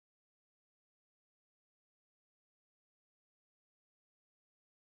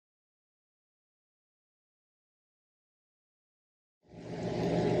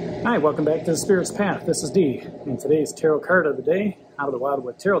Hi, welcome back to the Spirit's Path. This is Dee, and today's tarot card of the day out of the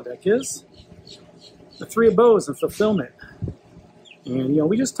Wildwood Tarot deck is the Three of Bows and Fulfillment. And,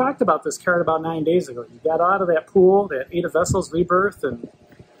 we just talked about this card about 9 days ago. You got out of that pool, that Eight of Vessels rebirth, and,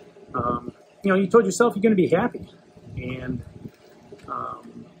 you told yourself you're going to be happy. And,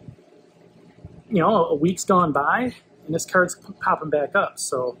 a week's gone by, and this card's popping back up.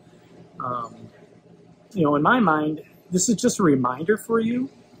 So, in my mind, this is just a reminder for you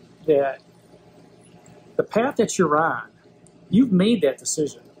that the path that you're on, you've made that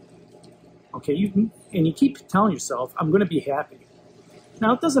decision. Okay, you keep telling yourself, I'm going to be happy.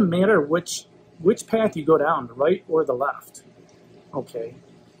 Now, it doesn't matter which path you go down, the right or the left. Okay,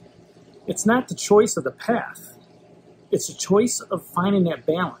 it's not the choice of the path. It's a choice of finding that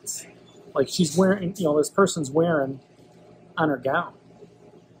balance. Like she's wearing, this person's wearing on her gown.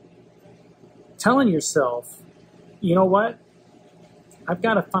 Telling yourself, you know what? I've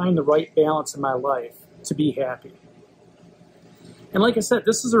got to find the right balance in my life to be happy. And like I said,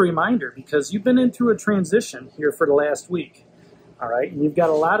 this is a reminder because you've been in through a transition here for the last week. All right, and you've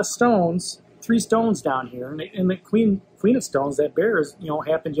got a lot of stones, 3 stones down here, and the Queen of Stones, that bear is,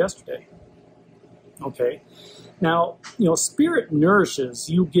 happened yesterday. Okay, now, Spirit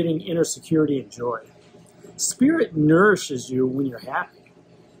nourishes you getting inner security and joy. Spirit nourishes you when you're happy.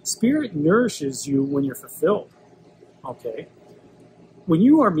 Spirit nourishes you when you're fulfilled. Okay, when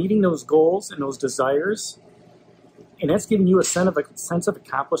you are meeting those goals and those desires, and that's giving you a sense of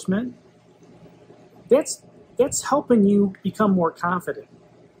accomplishment, that's helping you become more confident.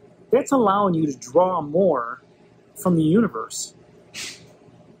 That's allowing you to draw more from the universe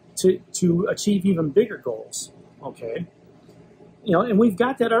to achieve even bigger goals. Okay, and we've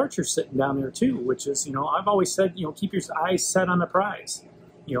got that Archer sitting down there too, which is, I've always said, keep your eyes set on the prize,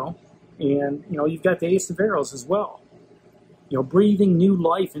 and you've got the Ace of Arrows as well. Breathing new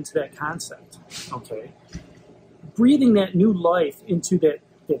life into that concept, okay? Breathing that new life into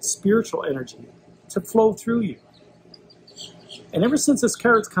that spiritual energy to flow through you. And ever since this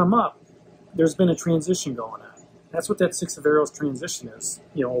card's come up, there's been a transition going on. That's what that Six of Arrows transition is,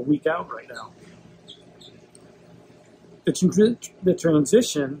 a week out right now. The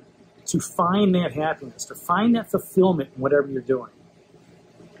transition to find that happiness, to find that fulfillment in whatever you're doing,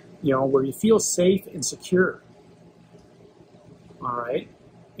 where you feel safe and secure. All right,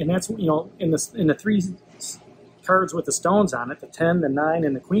 and that's, in the 3 cards with the stones on it, the 10, the 9,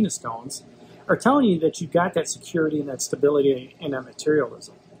 and the Queen of Stones, are telling you that you've got that security and that stability and that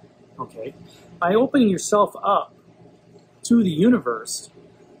materialism. Okay, by opening yourself up to the universe,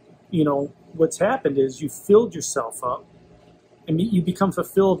 what's happened is you filled yourself up, and you become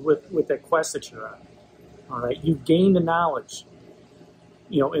fulfilled with that quest that you're on. All right, you've gained the knowledge,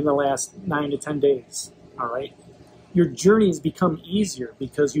 in the last 9 to 10 days. All right. Your journey has become easier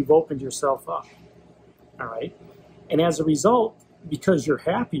because you've opened yourself up, all right? And as a result, because you're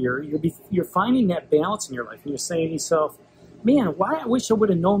happier, you're finding that balance in your life, and you're saying to yourself, man, why I wish I would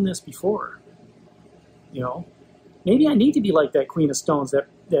have known this before, Maybe I need to be like that Queen of Stones,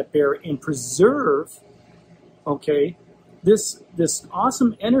 that bear, and preserve, okay, this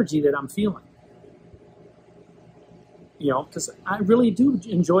awesome energy that I'm feeling, because I really do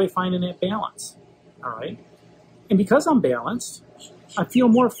enjoy finding that balance, all right? And because I'm balanced, I feel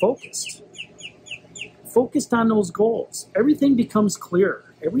more focused. Focused on those goals. Everything becomes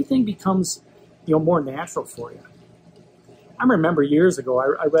clearer. Everything becomes, more natural for you. I remember years ago,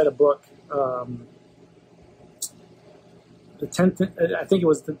 I read a book, the 10th, I think it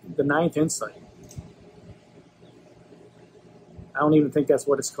was the 9th Insight. I don't even think that's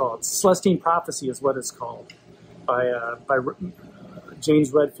what it's called. Celestine Prophecy is what it's called, by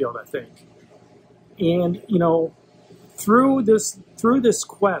James Redfield, I think. And, through this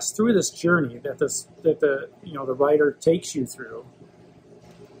quest, through this journey that the writer takes you through,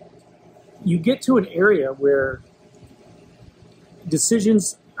 you get to an area where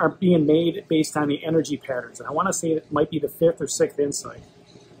decisions are being made based on the energy patterns. And I want to say it might be the 5th or 6th insight,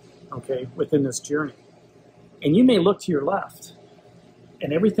 okay, within this journey. And you may look to your left,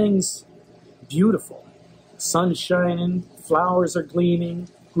 and everything's beautiful. Sun's shining, flowers are gleaming,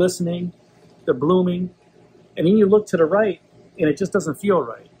 glistening, they're blooming. And then you look to the right, and it just doesn't feel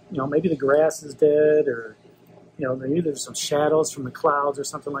right. Maybe the grass is dead, or maybe there's some shadows from the clouds or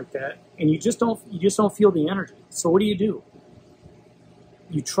something like that. And you just don't feel the energy. So what do?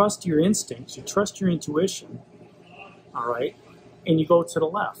 You trust your instincts, you trust your intuition, all right? And you go to the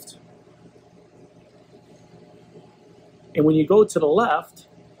left. And when you go to the left,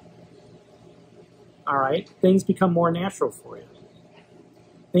 all right, things become more natural for you.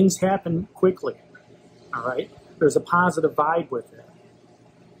 Things happen quickly, all right? There's a positive vibe with it.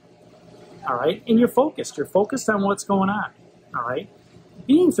 All right? And you're focused. You're focused on what's going on. All right?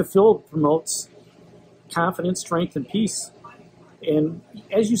 Being fulfilled promotes confidence, strength, and peace. And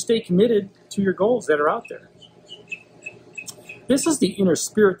as you stay committed to your goals that are out there. This is the inner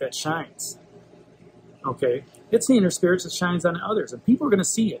spirit that shines. Okay? It's the inner spirit that shines on others. And people are going to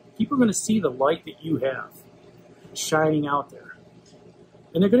see it. People are going to see the light that you have shining out there.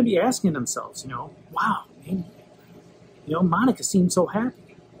 And they're going to be asking themselves, wow, man, Monica seems so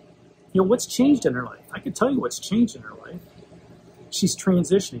happy. What's changed in her life? I can tell you what's changed in her life. She's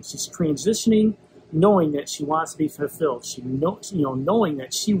transitioning. She's transitioning knowing that she wants to be fulfilled. She knowing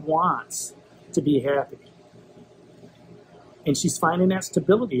that she wants to be happy. And she's finding that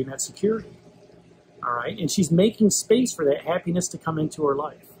stability and that security. All right? And she's making space for that happiness to come into her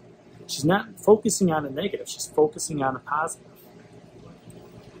life. She's not focusing on the negative. She's focusing on the positive.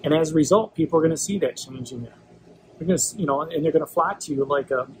 And as a result, people are going to see that change in you. They're going to, and they're going to flock to you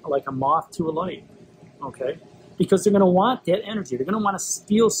like a moth to a light. Okay? Because they're going to want that energy. They're going to want to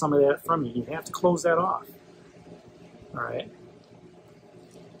steal some of that from you. You have to close that off. All right?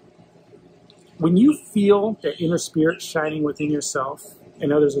 When you feel that inner spirit shining within yourself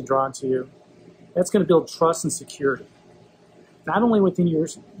and others are drawn to you, that's going to build trust and security. Not only within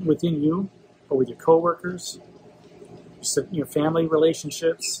you, but with your coworkers, your family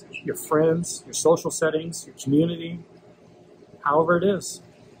relationships, your friends, your social settings, your community, however it is.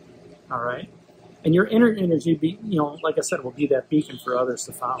 All right? And your inner energy, like I said, will be that beacon for others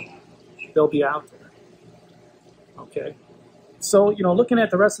to follow. They'll be out there. Okay? So, looking at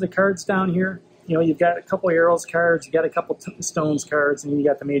the rest of the cards down here, you've got a couple arrows cards, you got a couple stones cards, and then you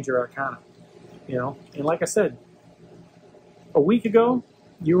got the major arcana. And like I said, a week ago,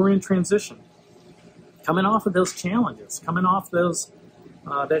 you were in transition. Coming off of those challenges, coming off those,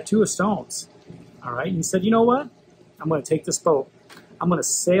 that two of stones. All right? And you said, you know what? I'm going to take this boat. I'm going to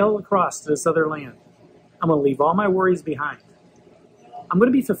sail across to this other land. I'm going to leave all my worries behind. I'm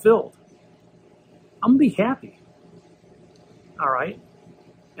going to be fulfilled. I'm going to be happy. All right?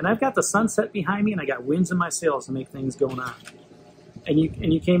 And I've got the sunset behind me, and I got winds in my sails to make things going on. And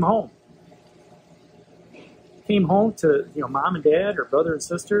you came home. Came home to mom and dad, or brother and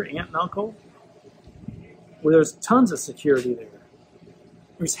sister, aunt and uncle, where there's tons of security there.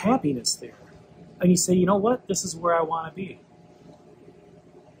 There's happiness there. And you say, you know what? This is where I want to be.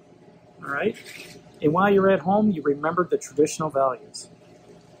 All right? And while you're at home, you remembered the traditional values.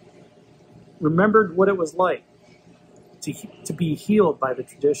 Remembered what it was like to be healed by the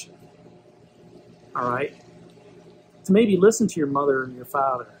tradition. All right? To maybe listen to your mother and your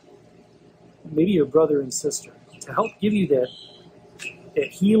father, maybe your brother and sister, to help give you that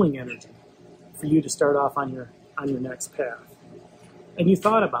healing energy for you to start off on your next path. And you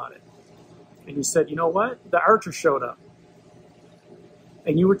thought about it. And you said, you know what? The archer showed up.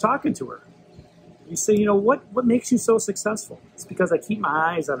 And you were talking to her. You say, what makes you so successful? It's because I keep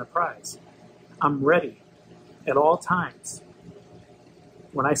my eyes on the prize. I'm ready at all times.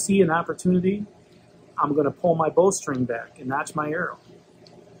 When I see an opportunity, I'm going to pull my bowstring back and notch my arrow.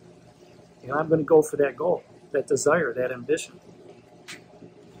 And I'm going to go for that goal, that desire, that ambition.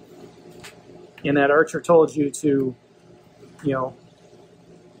 And that archer told you to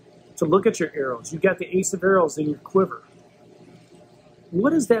look at your arrows. You got the ace of arrows in your quiver.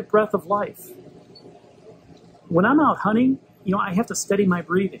 What is that breath of life? When I'm out hunting, I have to steady my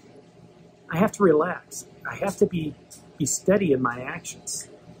breathing. I have to relax. I have to be steady in my actions.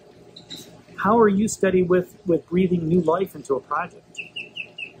 How are you steady with breathing new life into a project?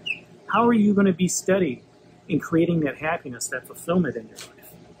 How are you going to be steady in creating that happiness, that fulfillment in your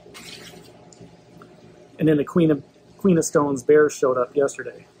life? And then the Queen of Stones bear showed up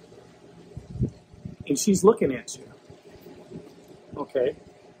yesterday. And she's looking at you. Okay?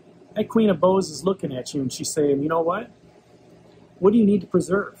 That Queen of Bows is looking at you and she's saying, you know what? What do you need to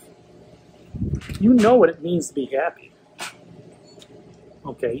preserve? You know what it means to be happy.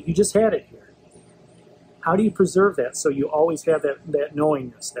 Okay? You just had it here. How do you preserve that so you always have that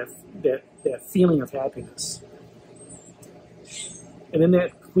knowingness, that feeling of happiness? And then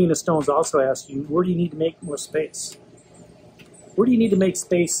that Queen of Stones also asks you, where do you need to make more space? Where do you need to make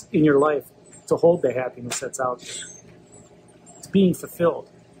space in your life to hold the happiness that's out there? It's being fulfilled.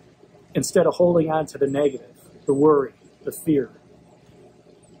 Instead of holding on to the negative, the worry, the fear.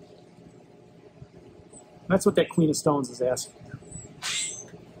 That's what that Queen of Stones is asking you.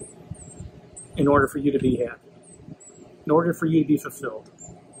 In order for you to be happy. In order for you to be fulfilled.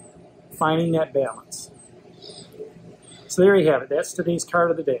 Finding that balance. So there you have it. That's today's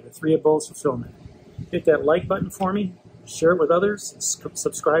card of the day, the Three of Bowls Fulfillment. Hit that like button for me. Share it with others.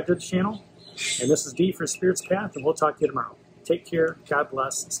 Subscribe to the channel. And this is D for Spirit's Path, and we'll talk to you tomorrow. Take care. God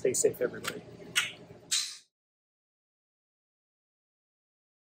bless. Stay safe, everybody.